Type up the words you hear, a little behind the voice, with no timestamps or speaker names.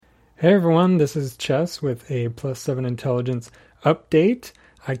Hey everyone, this is Chess with a Plus 7 Intelligence update.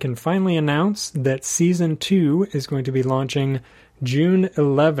 I can finally announce that Season 2 is going to be launching June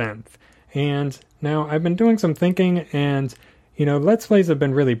 11th. And now I've been doing some thinking and, Let's Plays have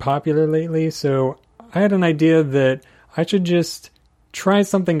been really popular lately, so I had an idea that I should just try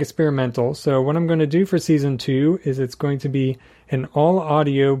something experimental. So what I'm going to do for Season 2 is it's going to be an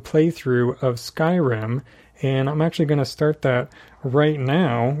all-audio playthrough of Skyrim, and I'm actually going to start that right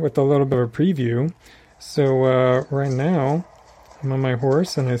now with a little bit of a preview. So right now I'm on my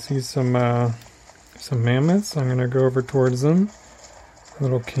horse and I see some mammoths. I'm going to go over towards them. A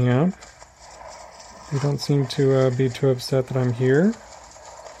little camp. They don't seem to be too upset that I'm here.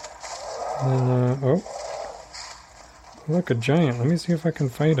 And oh, look, a giant. Let me see if I can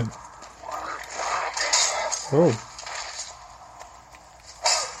fight him. Oh.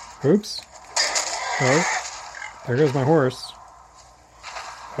 Oops. Oh. There goes my horse.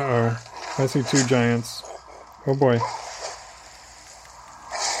 Uh-oh. I see two giants. Oh boy.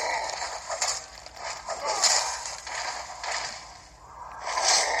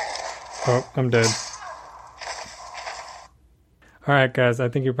 Oh, I'm dead. Alright guys, I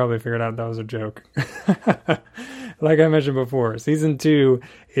think you probably figured out that was a joke. Like I mentioned before, Season 2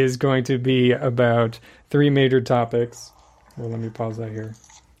 is going to be about three major topics. Well, let me pause that here.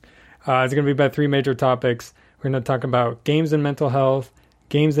 It's going to be about three major topics. We're going to talk about games and mental health,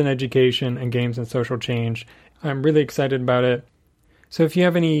 games and education, and games and social change. I'm really excited about it. So if you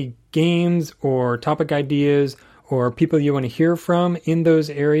have any games or topic ideas or people you want to hear from in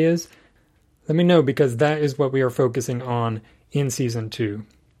those areas, let me know because that is what we are focusing on in Season 2.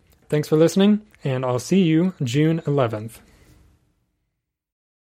 Thanks for listening, and I'll see you June 11th.